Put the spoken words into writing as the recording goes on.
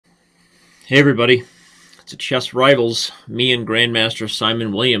Hey everybody, it's a Chess Rivals, me and Grandmaster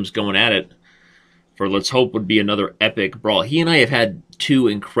Simon Williams going at it for let's hope would be another epic brawl. He and I have had two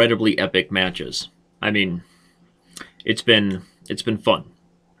incredibly epic matches. I mean, it's been fun.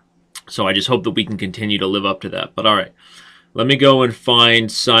 So I just hope that we can continue to live up to that. But all right, let me go and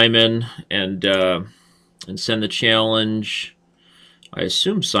find Simon and send the challenge. I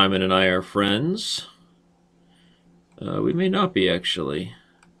assume Simon and I are friends. We may not be actually.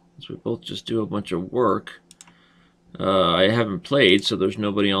 We both just do a bunch of work. I haven't played, so there's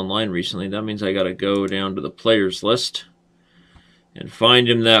nobody online recently. That means I gotta go down to the players list and find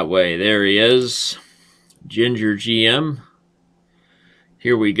him that way. There he is. Ginger GM.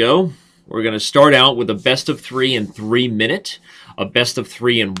 Here we go. We're gonna start out with a best of 3 in 3 minute, a best of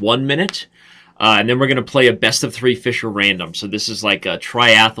 3 in 1 minute, and then we're gonna play a best of 3 Fischer Random. So this is like a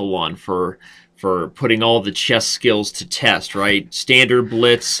triathlon for putting all the chess skills to test, right? Standard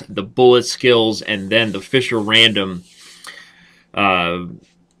blitz, the bullet skills, and then the Fischer Random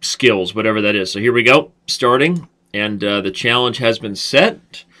skills, whatever that is. So here we go, starting, and the challenge has been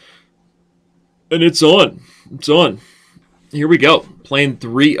set, and it's on. It's on. Here we go, playing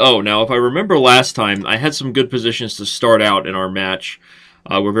 3-0. Now, if I remember last time, I had some good positions to start out in our match.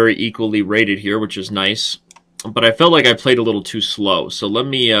 We're very equally rated here, which is nice, but I felt like I played a little too slow. So let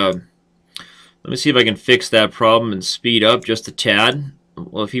me see if I can fix that problem and speed up just a tad.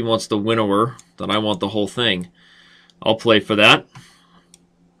 Well, if he wants the winnower, then I want the whole thing. I'll play for that.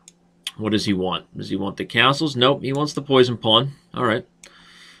 What does he want? Does he want the castles? Nope, he wants the poison pawn. All right.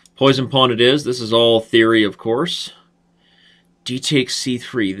 Poison pawn it is. This is all theory, of course. D takes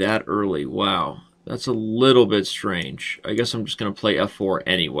c3 that early. Wow. That's a little bit strange. I guess I'm just going to play f4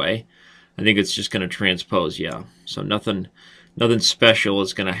 anyway. I think it's just going to transpose, yeah. So nothing special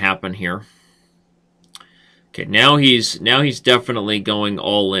is going to happen here. Okay, now he's definitely going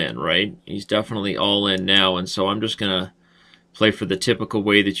all in, right? He's definitely all in now, and so I'm just gonna play for the typical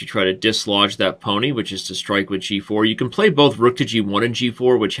way that you try to dislodge that pony, which is to strike with g4. You can play both rook to g1 and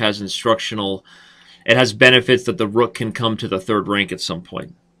g4, which has it has benefits that the rook can come to the third rank at some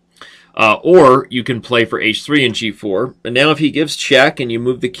point. Or you can play for h3 and g4, and now if he gives check and you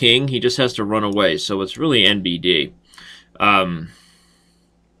move the king, he just has to run away, so it's really NBD.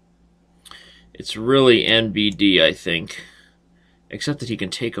 It's really NBD, I think. Except that he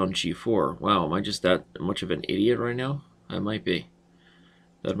can take on g4. Wow, am I just that much of an idiot right now? I might be.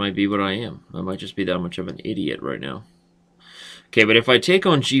 That might be what I am. I might just be that much of an idiot right now. Okay, but if I take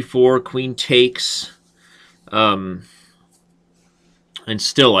on g4, queen takes, and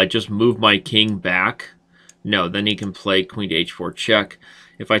still I just move my king back, no, then he can play queen to h4 check.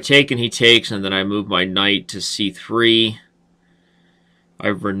 If I take and he takes, and then I move my knight to c3,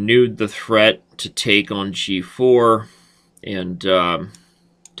 I've renewed the threat to take on g4 and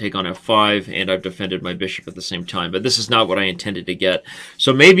take on f5, and I've defended my bishop at the same time. But this is not what I intended to get.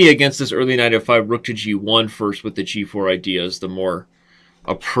 So maybe against this early knight f5, rook to g1 first with the g4 idea is the more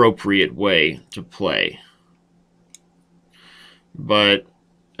appropriate way to play. But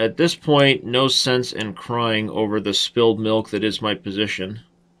at this point, no sense in crying over the spilled milk that is my position.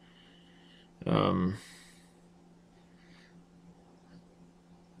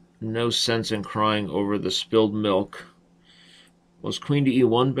 No sense in crying over the spilled milk. Was queen to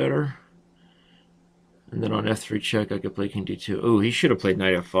e1 better? And then on f3 check, I could play king d2. Ooh, he should have played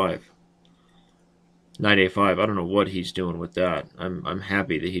knight f5. Knight a5. I don't know what he's doing with that. I'm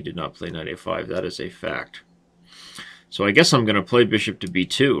happy that he did not play knight a5. That is a fact. So I guess I'm going to play bishop to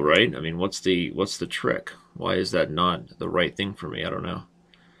b2, right? I mean, what's the trick? Why is that not the right thing for me? I don't know.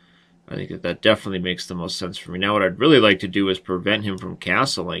 I think that definitely makes the most sense for me. Now what I'd really like to do is prevent him from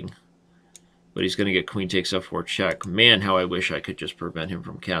castling. But he's going to get queen takes f4 check. Man, how I wish I could just prevent him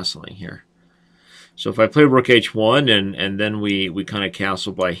from castling here. So if I play rook h1 and then we kind of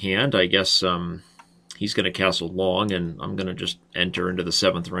castle by hand, I guess he's going to castle long and I'm going to just enter into the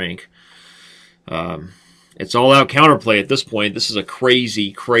 7th rank. It's all out counterplay at this point. This is a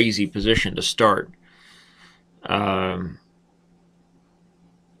crazy, crazy position to start.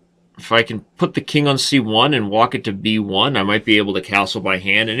 If I can put the king on c1 and walk it to b1, I might be able to castle by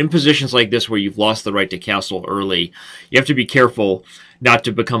hand. And in positions like this where you've lost the right to castle early, you have to be careful not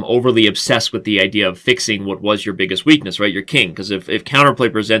to become overly obsessed with the idea of fixing what was your biggest weakness, right? Your king. Because if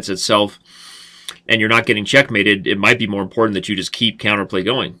counterplay presents itself and you're not getting checkmated, it might be more important that you just keep counterplay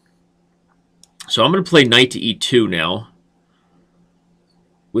going. So I'm going to play knight to e2 now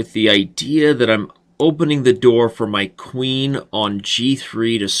with the idea that I'm opening the door for my queen on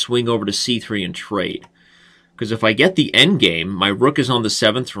g3 to swing over to c3 and trade. Because if I get the endgame, my rook is on the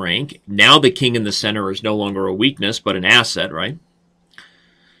 7th rank. Now the king in the center is no longer a weakness, but an asset, right?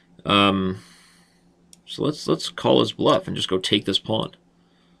 So let's call his bluff and just go take this pawn.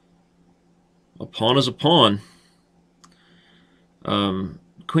 A pawn is a pawn.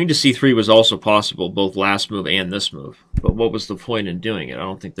 Queen to c3 was also possible, both last move and this move. But what was the point in doing it? I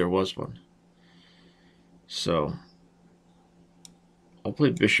don't think there was one. So I'll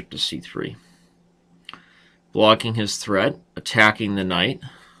play bishop to c3. Blocking his threat, attacking the knight.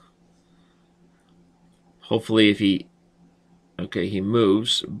 Hopefully if he... Okay, he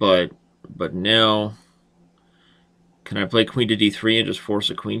moves, but now... Can I play queen to d3 and just force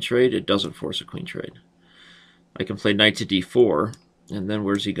a queen trade? It doesn't force a queen trade. I can play knight to d4, and then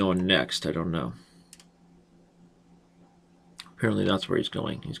where's he going next? I don't know. Apparently that's where he's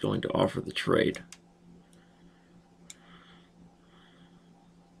going. He's going to offer the trade.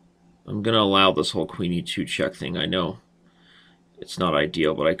 I'm going to allow this whole queen e2 check thing. I know it's not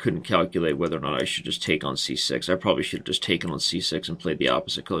ideal, but I couldn't calculate whether or not I should just take on c6. I probably should have just taken on c6 and played the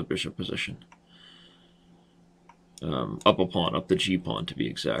opposite colored bishop position. Up a pawn, up the g pawn to be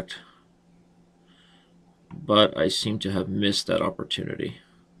exact. But I seem to have missed that opportunity.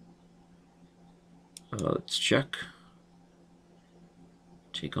 Let's check.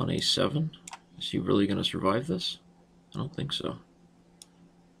 Take on a7. Is he really going to survive this? I don't think so.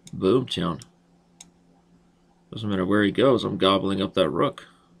 Boomtown. Doesn't matter where he goes, I'm gobbling up that rook.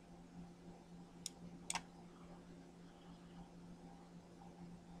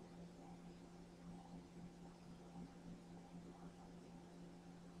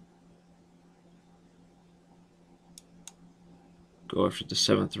 Go after the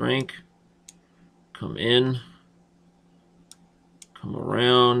 7th rank. Come in. Come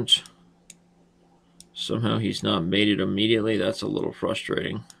around. Somehow he's not made it immediately. That's a little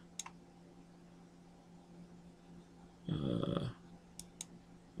frustrating.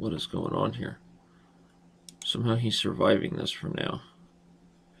 What is going on here? Somehow he's surviving this for now.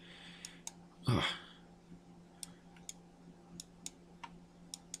 Ugh.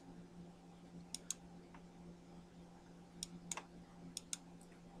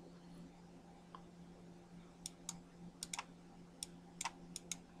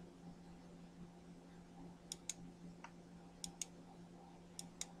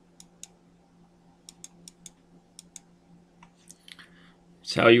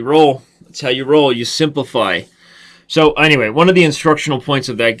 That's how you roll. That's how you roll. You simplify. So anyway, one of the instructional points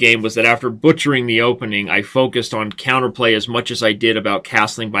of that game was that after butchering the opening, I focused on counterplay as much as I did about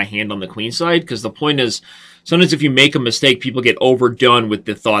castling by hand on the queen side, because the point is, sometimes if you make a mistake, people get overdone with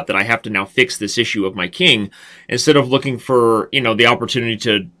the thought that I have to now fix this issue of my king, instead of looking for, the opportunity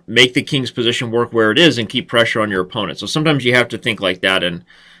to make the king's position work where it is and keep pressure on your opponent. So sometimes you have to think like that and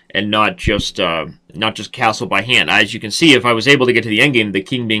not just castle by hand. As you can see, if I was able to get to the endgame, the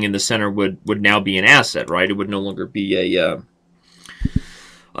king being in the center would now be an asset, right? It would no longer be a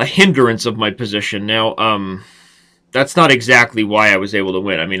hindrance of my position. Now, that's not exactly why I was able to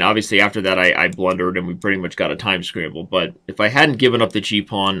win. I mean, obviously after that I blundered and we pretty much got a time scramble. But if I hadn't given up the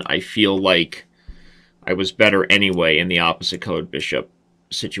g-pawn, I feel like I was better anyway in the opposite colored bishop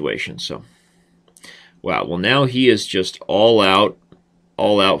situation. So, wow. Well, now he is just all out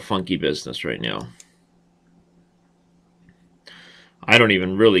funky business right now. I don't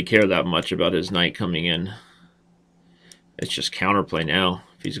even really care that much about his knight coming in. It's just counterplay now.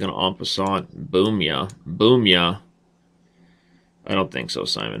 If he's going to en passant, boom ya, boom ya. I don't think so,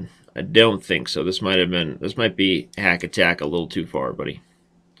 Simon. I don't think so. This might be hack attack a little too far, buddy.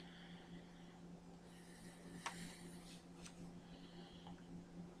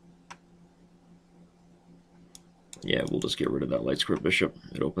 Yeah, we'll just get rid of that light square bishop.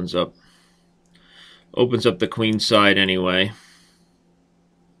 It opens up the queen side anyway.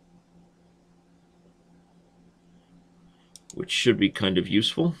 Which should be kind of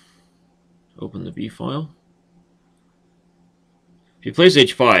useful. Open the b file. If he plays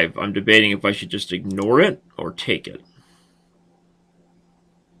h5, I'm debating if I should just ignore it or take it.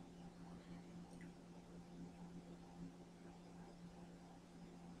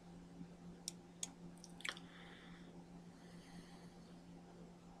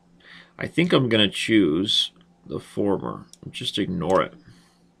 I think I'm going to choose the former. Just ignore it.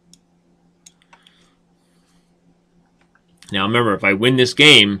 Now remember, if I win this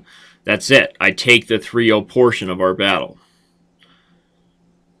game, that's it. I take the 3-0 portion of our battle.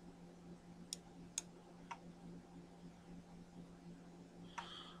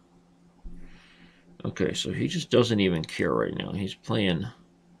 Okay, so he just doesn't even care right now. He's playing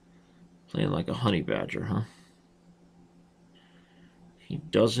like a honey badger, huh? He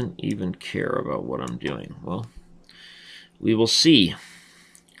doesn't even care about what I'm doing. Well, we will see.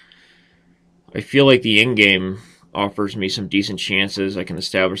 I feel like the endgame offers me some decent chances. I can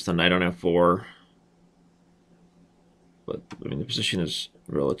establish the knight on f4. But, I mean, the position is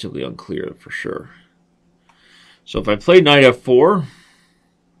relatively unclear for sure. So if I play knight f4,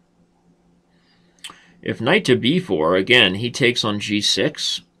 if knight to b4, again, he takes on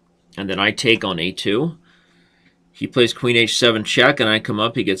g6, and then I take on a2. He plays queen h7 check, and I come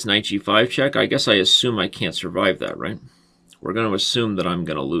up, he gets knight g5 check. I guess I assume I can't survive that, right? We're going to assume that I'm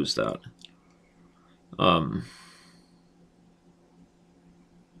going to lose that.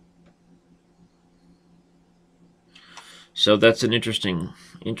 So that's an interesting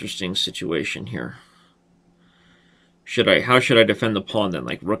situation here. How should I defend the pawn then?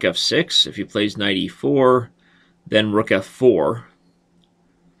 Like rook f6, if he plays knight e4, then rook f4.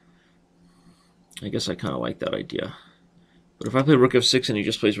 I guess I kind of like that idea. But if I play rook f6 and he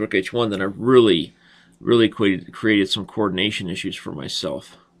just plays rook h1, then I've really created some coordination issues for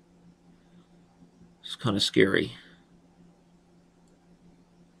myself. It's kind of scary.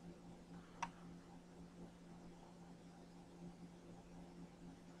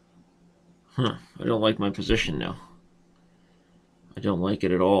 I don't like my position now. I don't like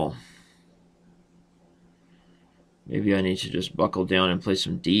it at all. Maybe I need to just buckle down and play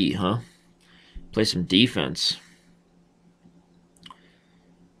some D, huh? Play some defense.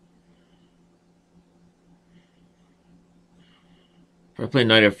 If I play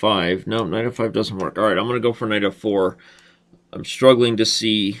knight f5, no, knight f5 doesn't work. All right, I'm going to go for knight f4. I'm struggling to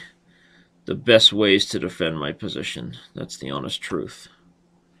see the best ways to defend my position. That's the honest truth.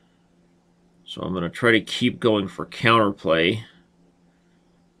 So I'm going to try to keep going for counterplay.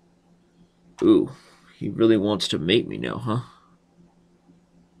 Ooh, he really wants to mate me now, huh?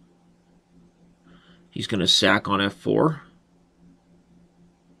 He's going to sack on f4.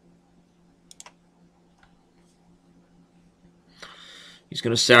 He's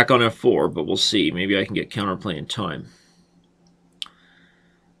going to sack on f4, but we'll see. Maybe I can get counterplay in time.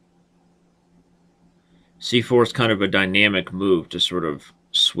 c4 is kind of a dynamic move to sort of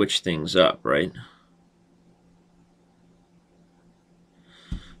switch things up, right?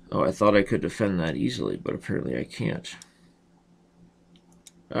 Oh, I thought I could defend that easily, but apparently I can't.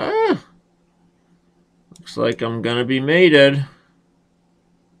 Ah! Looks like I'm going to be mated.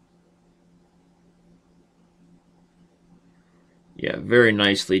 Yeah, very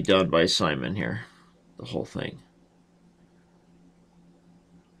nicely done by Simon here, the whole thing.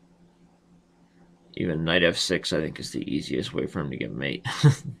 Even knight f6, I think, is the easiest way for him to get mate.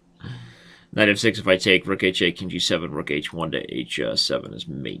 Knight f6, if I take rook h8, king g7, rook h1 to h7 is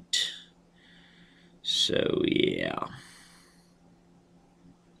mate. So, yeah.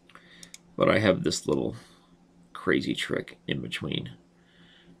 But I have this little crazy trick in between,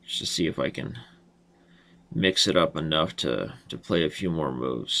 just to see if I can mix it up enough to play a few more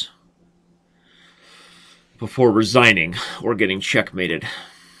moves before resigning or getting checkmated.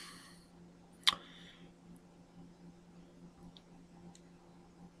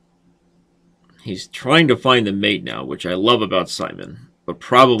 He's trying to find the mate now, which I love about Simon, but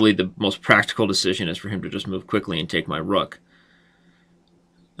probably the most practical decision is for him to just move quickly and take my rook.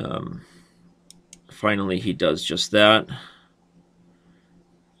 Finally, he does just that,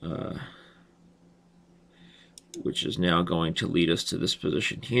 which is now going to lead us to this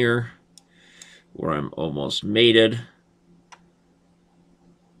position here, where I'm almost mated.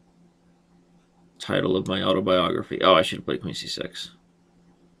 Title of my autobiography. Oh, I should have played queen c6.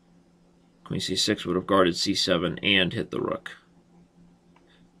 Queen c6 would have guarded c7 and hit the rook.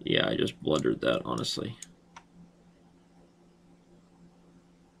 Yeah, I just blundered that, honestly.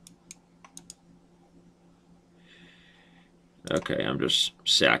 Okay, I'm just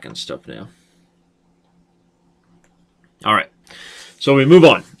sacking stuff now. All right, so we move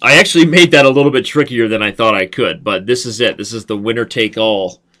on. I actually made that a little bit trickier than I thought I could, but this is it. This is the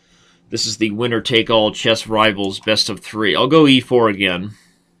winner-take-all. This is the winner-take-all chess rivals best of 3. I'll go e4 again.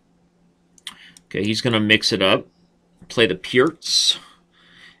 Okay, he's going to mix it up. Play the Pierts.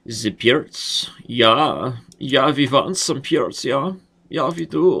 The Pierts. Ja. Ja, wir waren some Pierts, ja. Ja, wir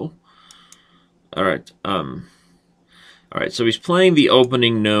do. All right. All right, so he's playing the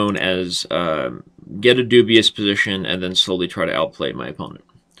opening known as get a dubious position and then slowly try to outplay my opponent.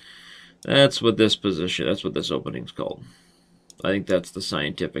 That's what this position, that's what this opening's called. I think that's the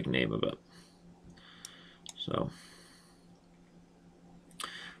scientific name of it. So,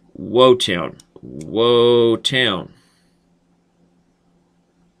 Woetown. Woetown.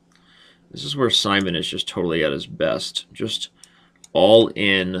 This is where Simon is just totally at his best. Just all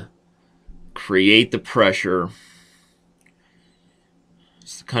in, create the pressure.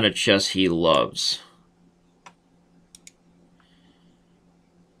 It's the kind of chess he loves.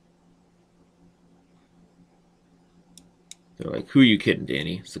 They're like, who are you kidding,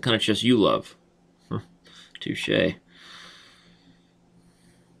 Danny? It's the kind of chess you love. Touche.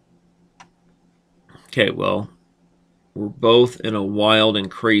 Okay, well, we're both in a wild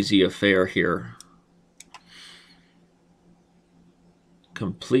and crazy affair here.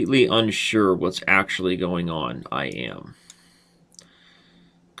 Completely unsure what's actually going on. I am.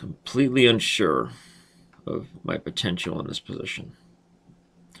 Completely unsure of my potential in this position.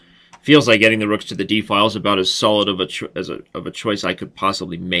 Feels like getting the rooks to the d file is about as solid of a choice I could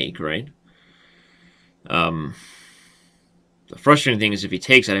possibly make, right? The frustrating thing is if he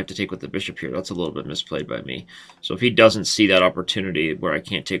takes, I'd have to take with the bishop here. That's a little bit misplayed by me. So if he doesn't see that opportunity where I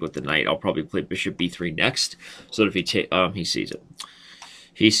can't take with the knight, I'll probably play bishop b3 next. So that if he sees it.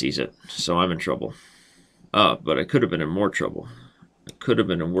 He sees it. So I'm in trouble. But I could have been in more trouble. I could have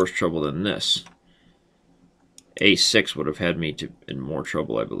been in worse trouble than this. A6 would have had me in more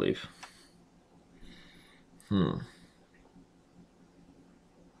trouble, I believe.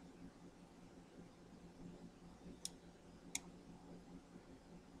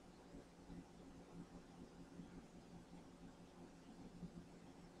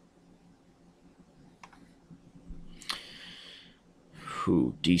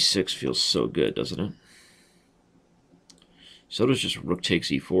 Ooh, d6 feels so good, doesn't it? So does just rook takes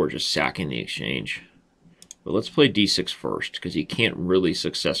e4, just sacking the exchange. But let's play d6 first, because he can't really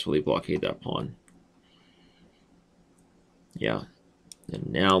successfully blockade that pawn. Yeah.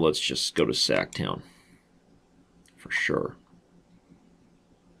 And now let's just go to Sacktown. For sure.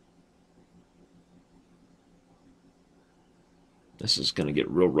 This is going to get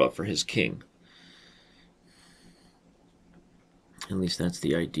real rough for his king. At least that's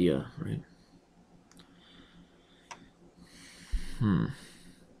the idea, right?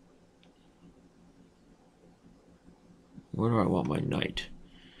 Where do I want my knight?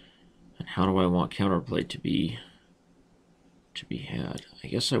 And how do I want counterplay to be had? I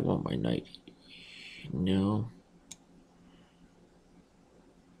guess I want my knight. No.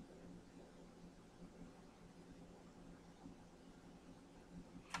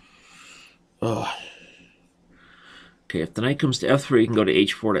 Oh. Okay, if the knight comes to f3, you can go to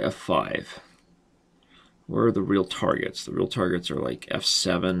h4 to f5. Where are the real targets? The real targets are like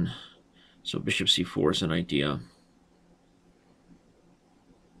f7. So bishop c4 is an idea.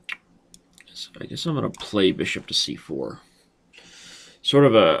 So I guess I'm going to play bishop to c4. Sort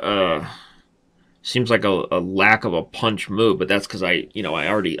of a seems like a lack of a punch move, but that's because I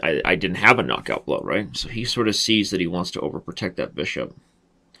didn't have a knockout blow, right? So he sort of sees that he wants to overprotect that bishop,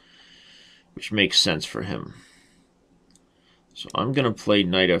 which makes sense for him. So I'm going to play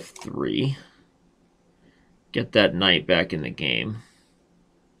knight f3, get that knight back in the game,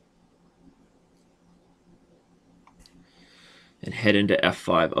 and head into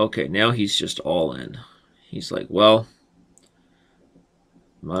f5. Okay, now he's just all in. He's like, well,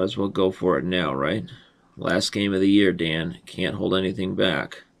 might as well go for it now, right? Last game of the year, Dan. Can't hold anything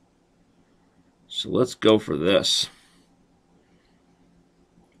back. So let's go for this.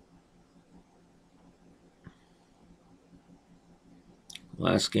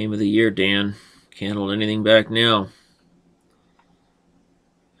 Last game of the year, Dan. Can't hold anything back now.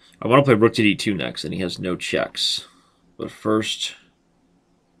 I want to play rook to d2 next, and he has no checks. But first,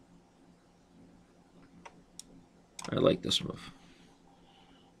 I like this move.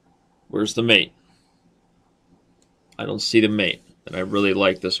 Where's the mate? I don't see the mate, and I really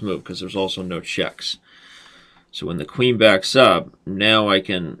like this move because there's also no checks. So when the queen backs up, now I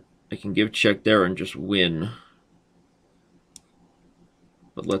can give check there and just win.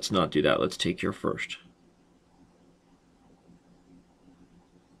 But let's not do that. Let's take here first.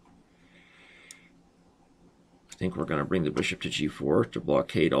 I think we're going to bring the bishop to g4 to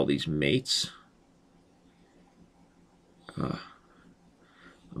blockade all these mates.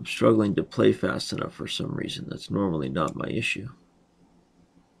 I'm struggling to play fast enough for some reason. That's normally not my issue.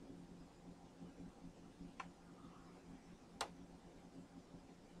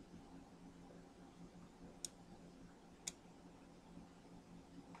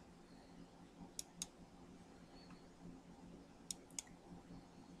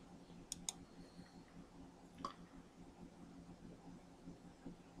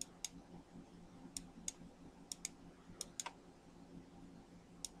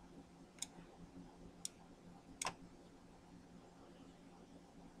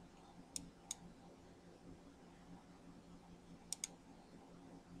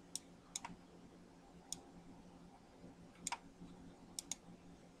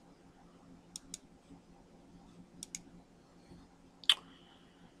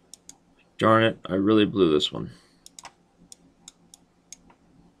 Darn it, I really blew this one.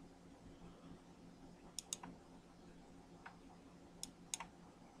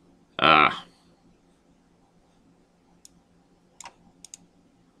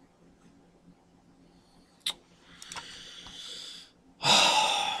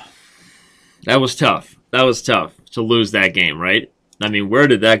 That was tough. That was tough to lose that game, right? I mean, where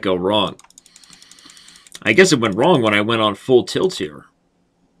did that go wrong? I guess it went wrong when I went on full tilt here.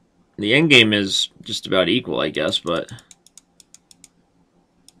 The end game is just about equal, I guess, but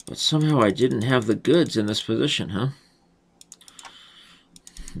somehow I didn't have the goods in this position, huh?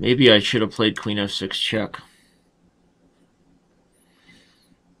 Maybe I should have played queen f6 check.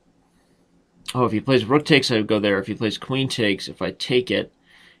 Oh, if he plays rook takes, I would go there. If he plays queen takes, if I take it,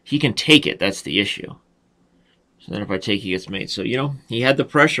 he can take it. That's the issue. So then if I take, he gets mate. So, you know, he had the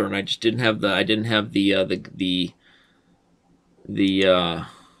pressure, and I just didn't have the, I didn't have the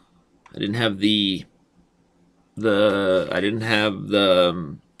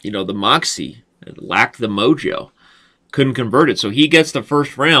you know, the moxie. It lacked the mojo. Couldn't convert it. So he gets the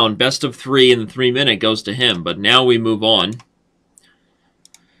first round, best of 3 in the 3-minute goes to him. But now we move on.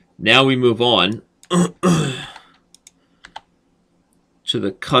 Now we move on to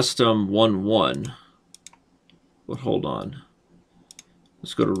the custom 1-1. But hold on.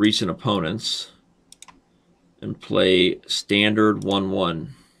 Let's go to recent opponents and play standard 1-1.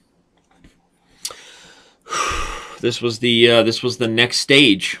 This was the next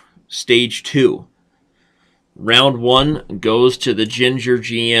stage, stage 2. Round 1 goes to the Ginger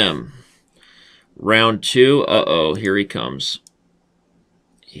GM. Round 2, here he comes.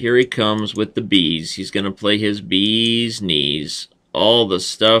 Here he comes with the bees. He's going to play his bees knees. All the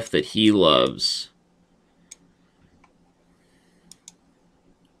stuff that he loves.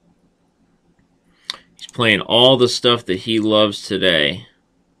 He's playing all the stuff that he loves today.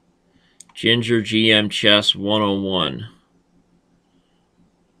 Ginger GM Chess 101.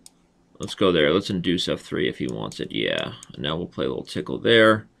 Let's go there. Let's induce F3 if he wants it. Yeah. And now we'll play a little tickle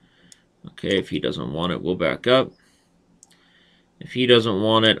there. Okay, if he doesn't want it, we'll back up. If he doesn't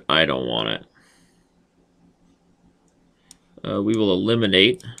want it, I don't want it. We will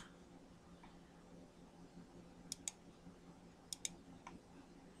eliminate.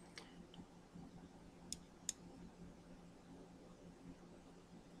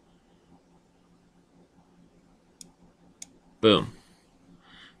 Boom.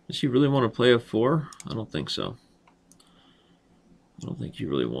 Does he really want to play F4? I don't think so. I don't think he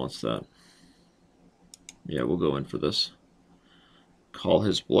really wants that. Yeah, we'll go in for this. Call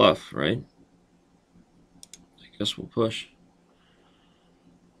his bluff, right? I guess we'll push.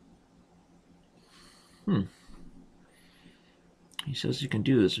 He says you can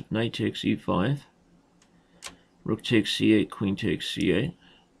do this if knight takes e5. Rook takes c8, queen takes c8.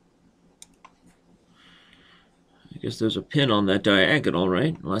 I guess there's a pin on that diagonal,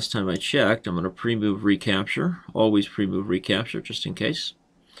 right? Last time I checked, I'm going to pre-move recapture. Always pre-move recapture, just in case.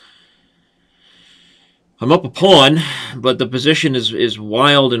 I'm up a pawn, but the position is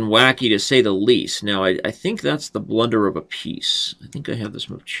wild and wacky to say the least. Now, I think that's the blunder of a piece. I think I have this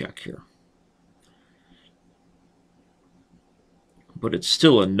move check here. But it's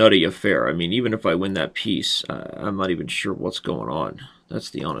still a nutty affair. I mean, even if I win that piece, I'm not even sure what's going on.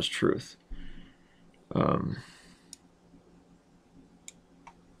 That's the honest truth.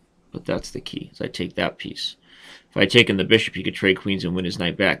 But that's the key, is I take that piece. If I had taken the bishop, he could trade queens and win his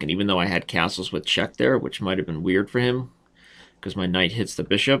knight back. And even though I had castles with check there, which might have been weird for him, because my knight hits the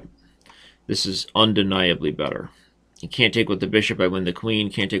bishop, this is undeniably better. He can't take with the bishop, I win the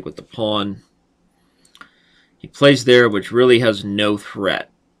queen. Can't take with the pawn. He plays there, which really has no threat.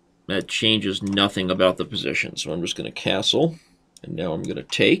 That changes nothing about the position. So I'm just going to castle, and now I'm going to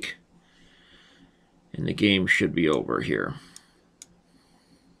take. And the game should be over here.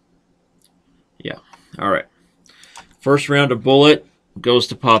 Yeah, all right. First round of bullet goes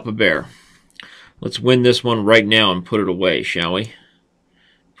to Papa Bear. Let's win this one right now and put it away, shall we?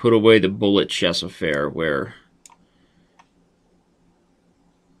 Put away the bullet chess affair where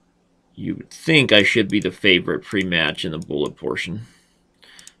you would think I should be the favorite pre-match in the bullet portion.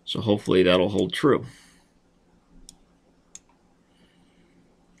 So hopefully that'll hold true.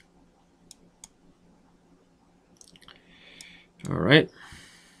 All right.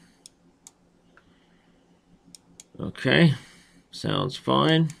 Okay, sounds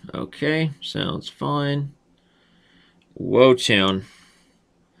fine. Okay, sounds fine. Whoa, town.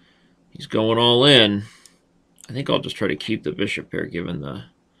 He's going all in. I think I'll just try to keep the bishop here, given the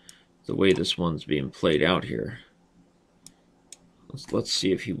way this one's being played out here. Let's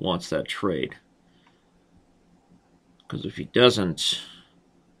see if he wants that trade. Because if he doesn't,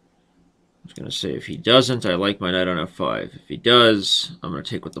 I was going to say if he doesn't, I like my knight on f5. If he does, I'm going to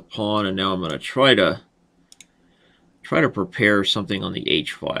take with the pawn, and now I'm going to try to prepare something on the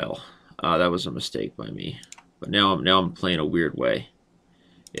H file. That was a mistake by me. But now I'm playing a weird way.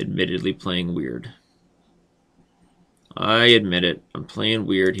 Admittedly playing weird. I admit it. I'm playing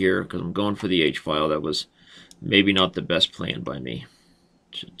weird here because I'm going for the H-file. That was maybe not the best plan by me,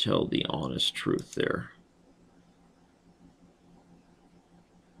 to tell the honest truth there.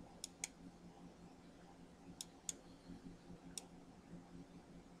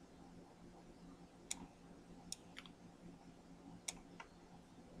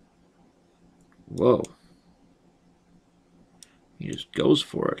 Whoa. He just goes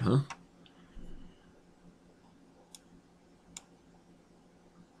for it, huh?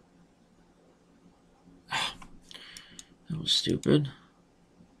 That was stupid.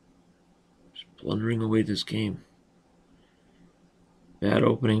 Just blundering away this game. Bad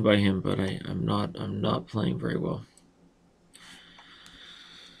opening by him, but I'm not playing very well.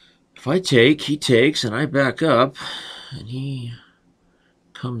 If I take, he takes, and I back up, and he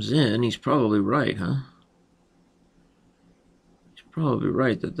comes in, he's probably right, huh? He's probably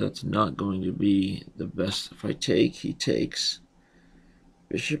right that that's not going to be the best. If I take, he takes.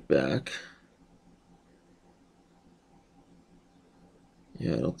 Bishop back.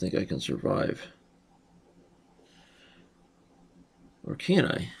 Yeah, I don't think I can survive. Or can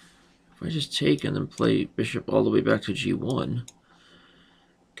I? If I just take and then play bishop all the way back to g1,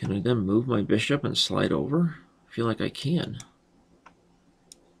 can I then move my bishop and slide over? I feel like I can.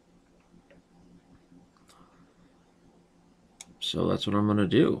 So that's what I'm going to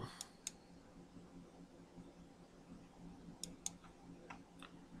do.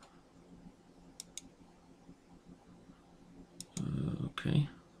 Okay,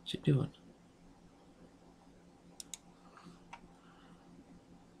 what's he doing?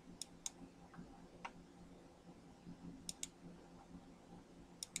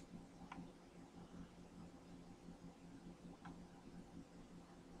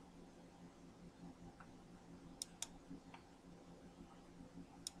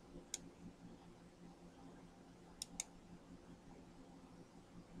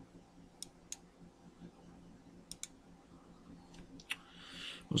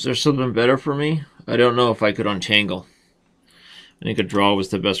 Was there something better for me? I don't know if I could untangle. I think a draw was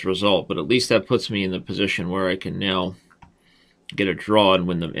the best result, but at least that puts me in the position where I can now get a draw and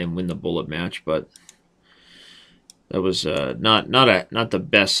win the bullet match. But that was not the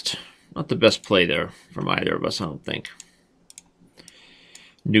best play there from either of us, I don't think.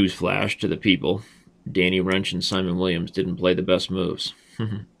 Newsflash to the people: Danny Rensch and Simon Williams didn't play the best moves.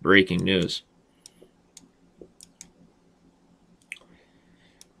 Breaking news.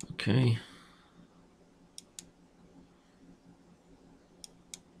 Okay.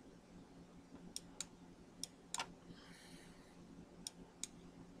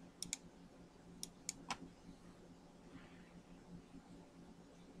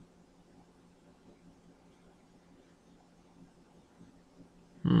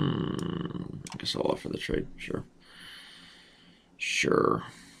 I guess I'll offer the trade. Sure. Sure.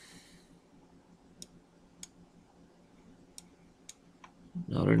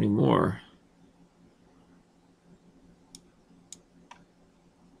 Not anymore.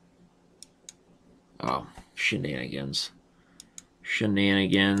 Oh, shenanigans.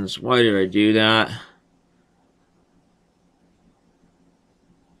 Shenanigans. Why did I do that?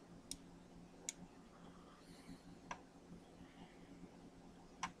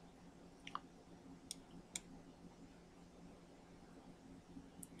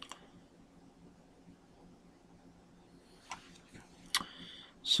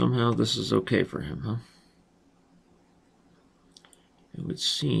 Somehow this is okay for him, huh? It would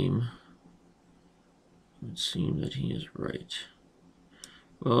seem that he is right.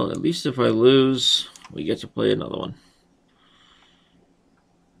 Well, at least if I lose, we get to play another one.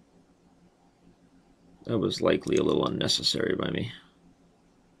 That was likely a little unnecessary by me.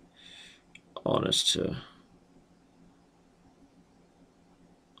 Honest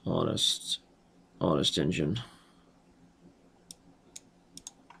engine.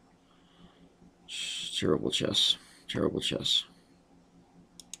 Terrible chess. Terrible chess.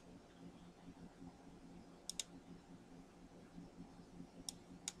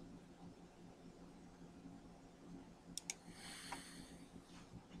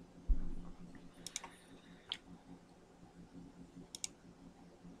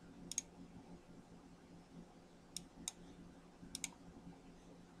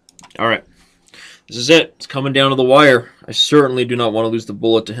 All right. This is it. It's coming down to the wire. I certainly do not want to lose the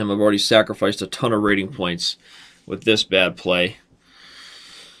bullet to him. I've already sacrificed a ton of rating points with this bad play.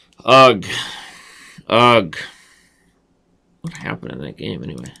 Ugh. Ugh. What happened in that game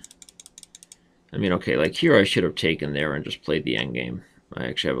anyway? I mean, okay, like here I should have taken there and just played the end game. I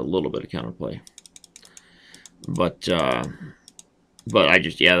actually have a little bit of counterplay. But I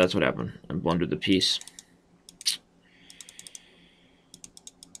just, yeah, that's what happened. I blundered the piece.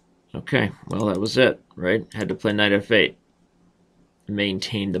 Okay, well, that was it, right? Had to play knight f8.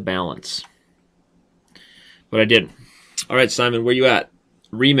 Maintain the balance. But I didn't. All right, Simon, where you at?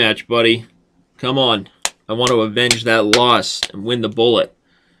 Rematch, buddy. Come on. I want to avenge that loss and win the bullet.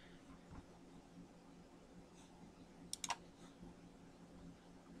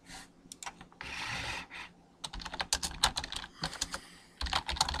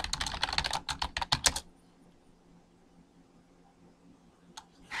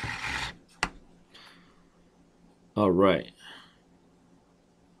 All right.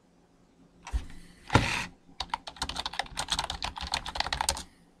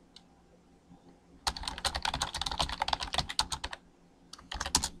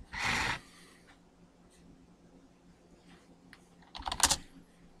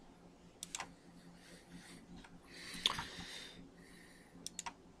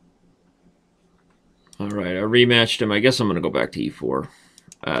 All right, I rematched him. I guess I'm going to go back to e4.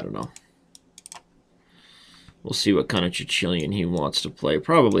 I don't know. We'll see what kind of Chichilian he wants to play.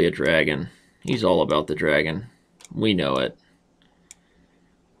 Probably a dragon. He's all about the dragon. We know it.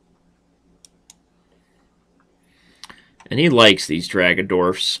 And he likes these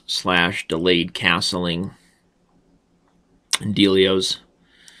Dragadorfs / delayed castling and Delios.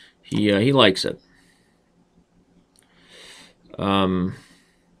 He likes it.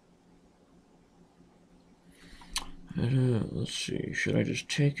 Let's see. Should I just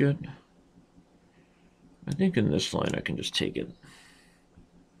take it? I think in this line I can just take it.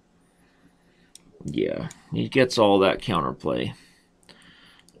 Yeah, he gets all that counterplay.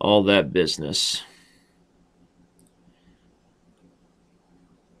 All that business.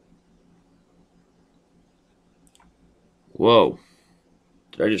 Whoa.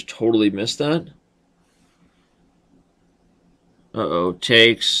 Did I just totally miss that? Uh-oh.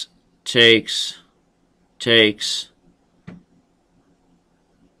 Takes.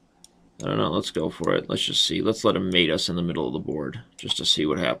 I don't know. Let's go for it. Let's just see. Let's let him mate us in the middle of the board just to see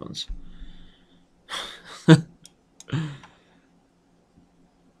what happens.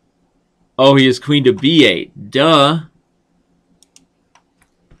 Oh, he has queen to b8. Duh.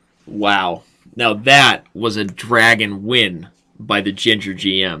 Wow. Now that was a dragon win by the Ginger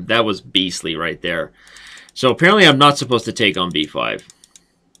GM. That was beastly right there. So apparently I'm not supposed to take on b5.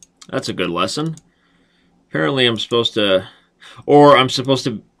 That's a good lesson. Apparently I'm supposed to... Or I'm supposed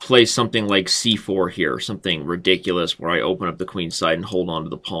to play something like c4 here. Something ridiculous where I open up the queen side and hold on to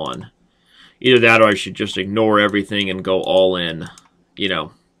the pawn. Either that or I should just ignore everything and go all in, you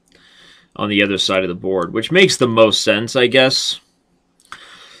know, on the other side of the board. Which makes the most sense, I guess.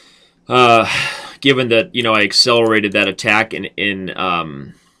 Given that, you know, I accelerated that attack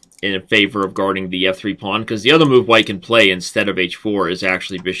in favor of guarding the f3 pawn, because the other move white can play instead of h4 is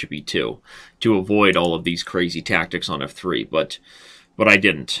actually bishop e2 to avoid all of these crazy tactics on f3, but I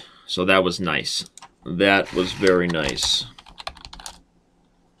didn't. So that was nice. That was very nice.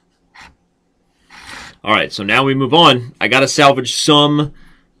 All right, so now we move on. I got to salvage some,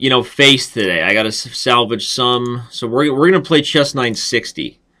 you know, face today. I got to salvage some. So we're going to play chess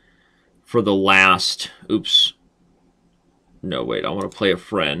 960 for the last. Oops. No, wait. I want to play a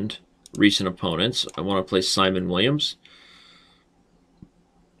friend. Recent opponents. I want to play Simon Williams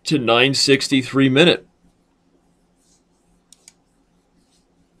to 963 minute.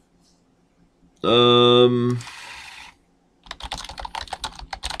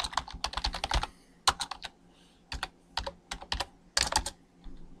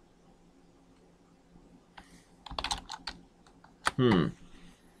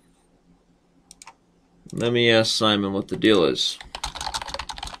 Let me ask Simon what the deal is.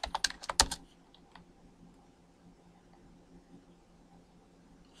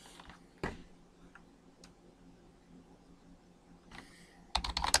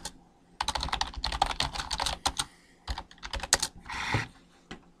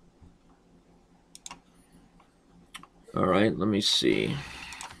 All right, let me see.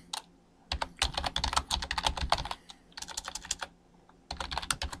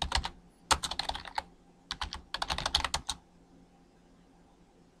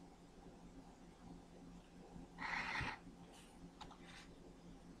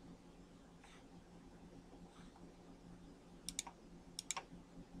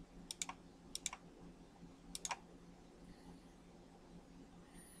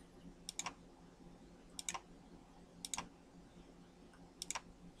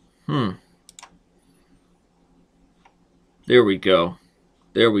 There we go.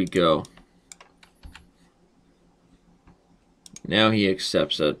 There we go. Now he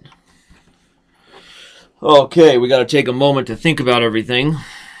accepts it. Okay, we got to take a moment to think about everything.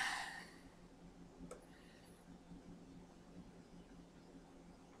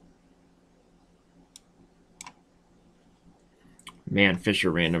 Man, Fischer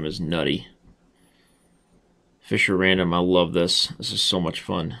Random is nutty. Fischer Random, I love this. This is so much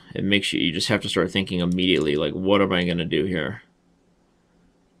fun. It makes you just have to start thinking immediately, like, what am I going to do here?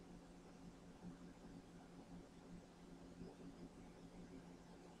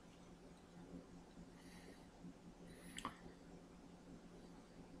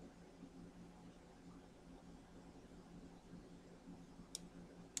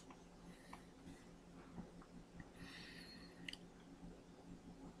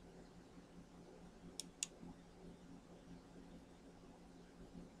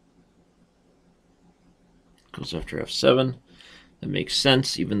 Goes after f7. That makes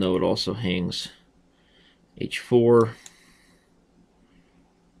sense, even though it also hangs h4.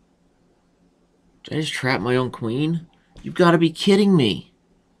 Did I just trap my own queen? You've got to be kidding me.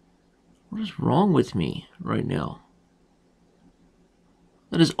 What is wrong with me right now?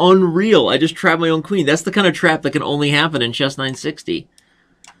 That is unreal. I just trapped my own queen. That's the kind of trap that can only happen in chess 960.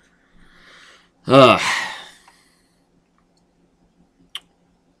 Ugh.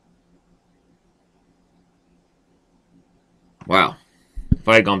 Wow. If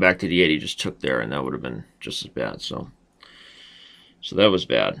I had gone back to the 8, he just took there, and that would have been just as bad. So that was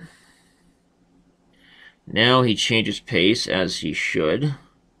bad. Now he changes pace, as he should.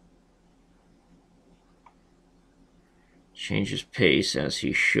 Changes pace, as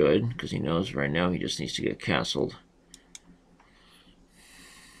he should, because he knows right now he just needs to get castled.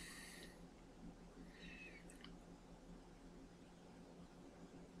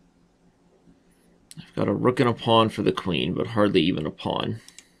 I've got a rook and a pawn for the queen, but hardly even a pawn.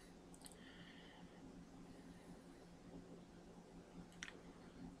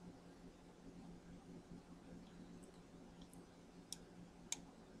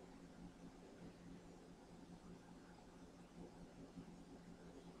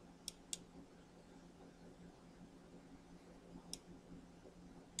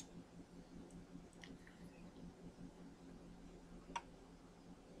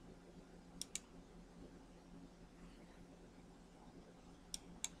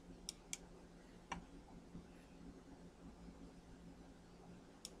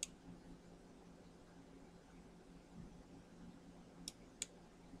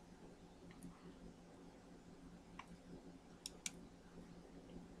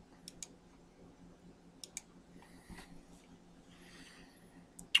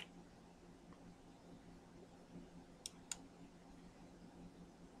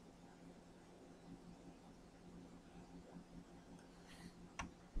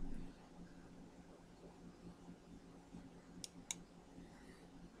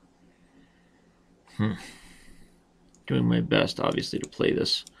 Doing my best, obviously, to play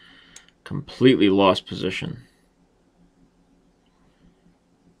this completely lost position.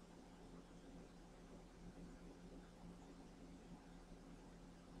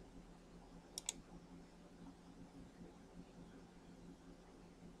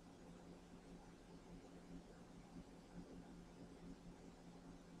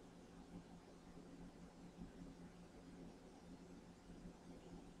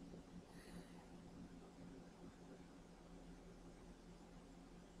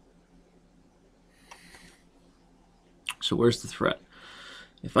 So where's the threat?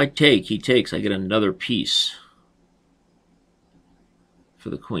 If I take, he takes, I get another piece for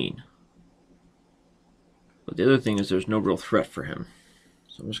the queen. But the other thing is there's no real threat for him.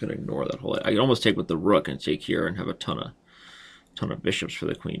 So I'm just going to ignore that whole... I can almost take with the rook and take here and have a ton of bishops for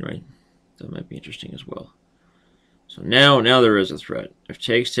the queen, right? That might be interesting as well. So now there is a threat. If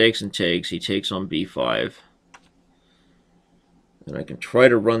takes, takes, and takes, he takes on b5. And I can try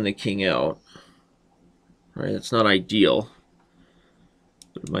to run the king out. Right, that's not ideal,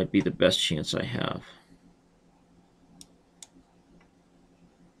 but it might be the best chance I have.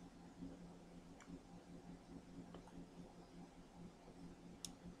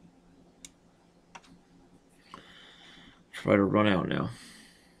 Try to run out now.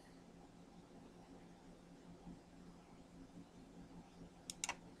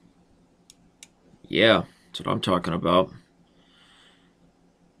 Yeah, that's what I'm talking about.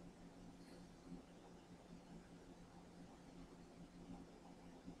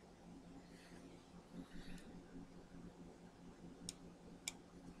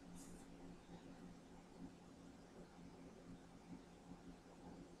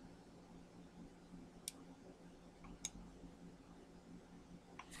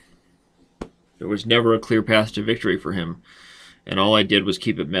 There was never a clear path to victory for him, and all I did was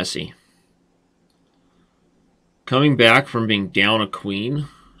keep it messy. Coming back from being down a queen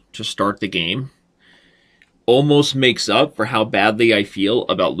to start the game almost makes up for how badly I feel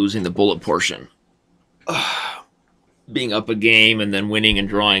about losing the bullet portion. being up a game and then winning and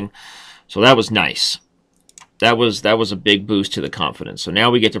drawing. So that was nice. That was a big boost to the confidence. So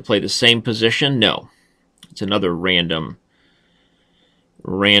now we get to play the same position. No, it's another random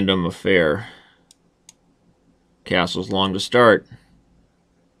affair. Castle's long to start.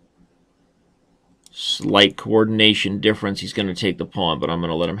 Slight coordination difference. He's going to take the pawn, but I'm going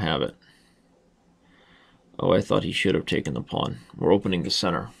to let him have it. Oh, I thought he should have taken the pawn. We're opening the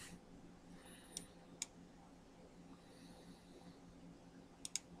center.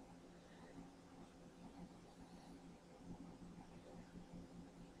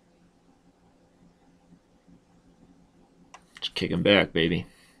 Just kick him back, baby.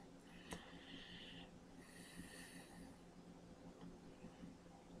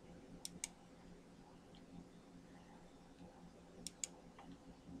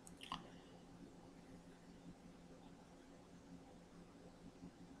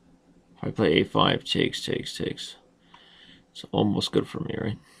 If I play a5, takes. It's almost good for me,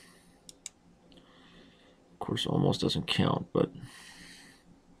 right? Of course, almost doesn't count, but...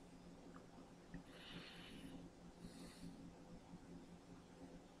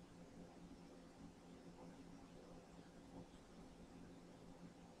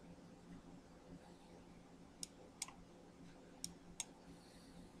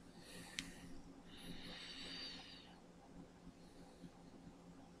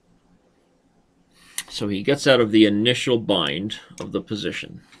 So he gets out of the initial bind of the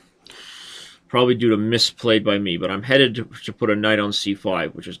position. Probably due to misplay by me, but I'm headed to put a knight on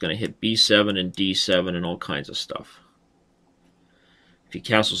c5, which is going to hit b7 and d7 and all kinds of stuff. If he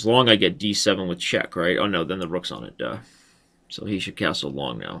castles long, I get d7 with check, right? Oh no, then the rook's on it, duh. So he should castle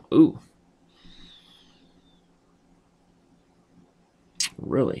long now. Ooh.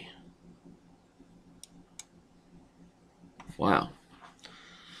 Really? Wow.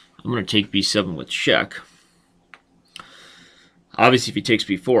 I'm going to take b7 with check. Obviously, if he takes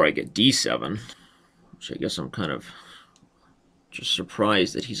b4, I get d7, which I guess I'm kind of just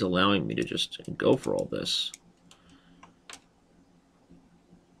surprised that he's allowing me to just go for all this.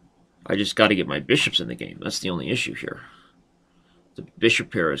 I just got to get my bishops in the game. That's the only issue here. The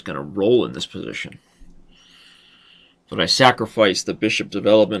bishop pair is going to roll in this position. But I sacrificed the bishop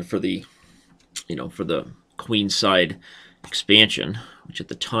development for the, for the queen side expansion, which at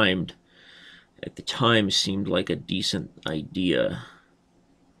the time seemed like a decent idea.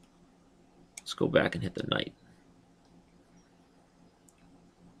 Let's go back and hit the knight.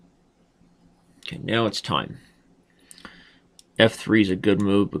 Okay, now it's time. f3 is a good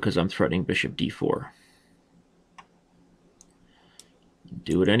move because I'm threatening bishop d4.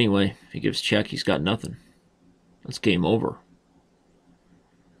 Do it anyway. If he gives check, he's got nothing. That's game over.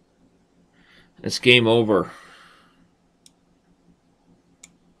 That's game over.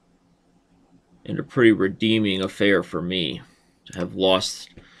 And a pretty redeeming affair for me to have lost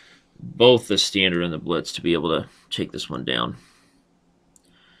both the standard and the blitz to be able to take this one down.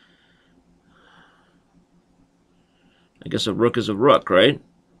 I guess a rook is a rook, right?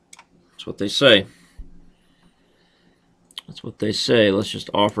 That's what they say. That's what they say. Let's just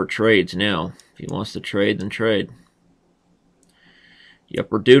offer trades now. If he wants to trade, then trade.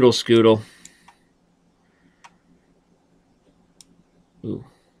 Yupper doodle scoodle. Ooh.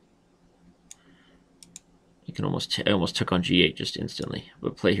 I almost took on g8 just instantly,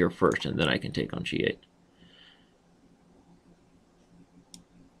 but play here first, and then I can take on g8.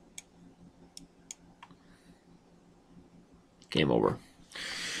 Game over.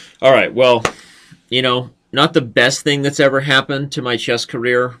 All right, well, not the best thing that's ever happened to my chess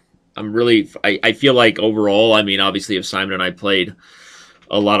career. I feel like overall, obviously if Simon and I played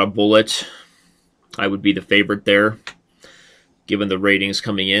a lot of bullet, I would be the favorite there. Given the ratings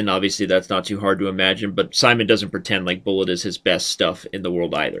coming in, obviously that's not too hard to imagine, but Simon doesn't pretend like bullet is his best stuff in the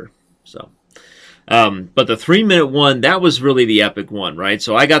world either. So, but the 3-minute one, that was really the epic one, right?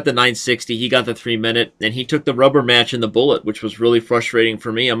 So I got the 960, he got the 3-minute, and he took the rubber match in the bullet, which was really frustrating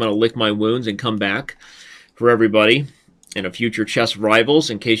for me. I'm going to lick my wounds and come back for everybody in a future Chess Rivals.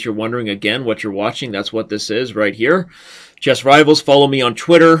 In case you're wondering again what you're watching, that's what this is right here. Chess Rivals, follow me on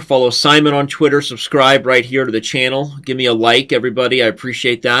Twitter, follow Simon on Twitter, subscribe right here to the channel. Give me a like, everybody. I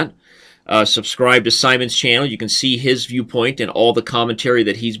appreciate that. Subscribe to Simon's channel. You can see his viewpoint and all the commentary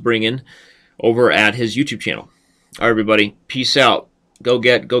that he's bringing over at his YouTube channel. All right, everybody. Peace out. Go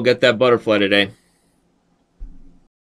get that butterfly today.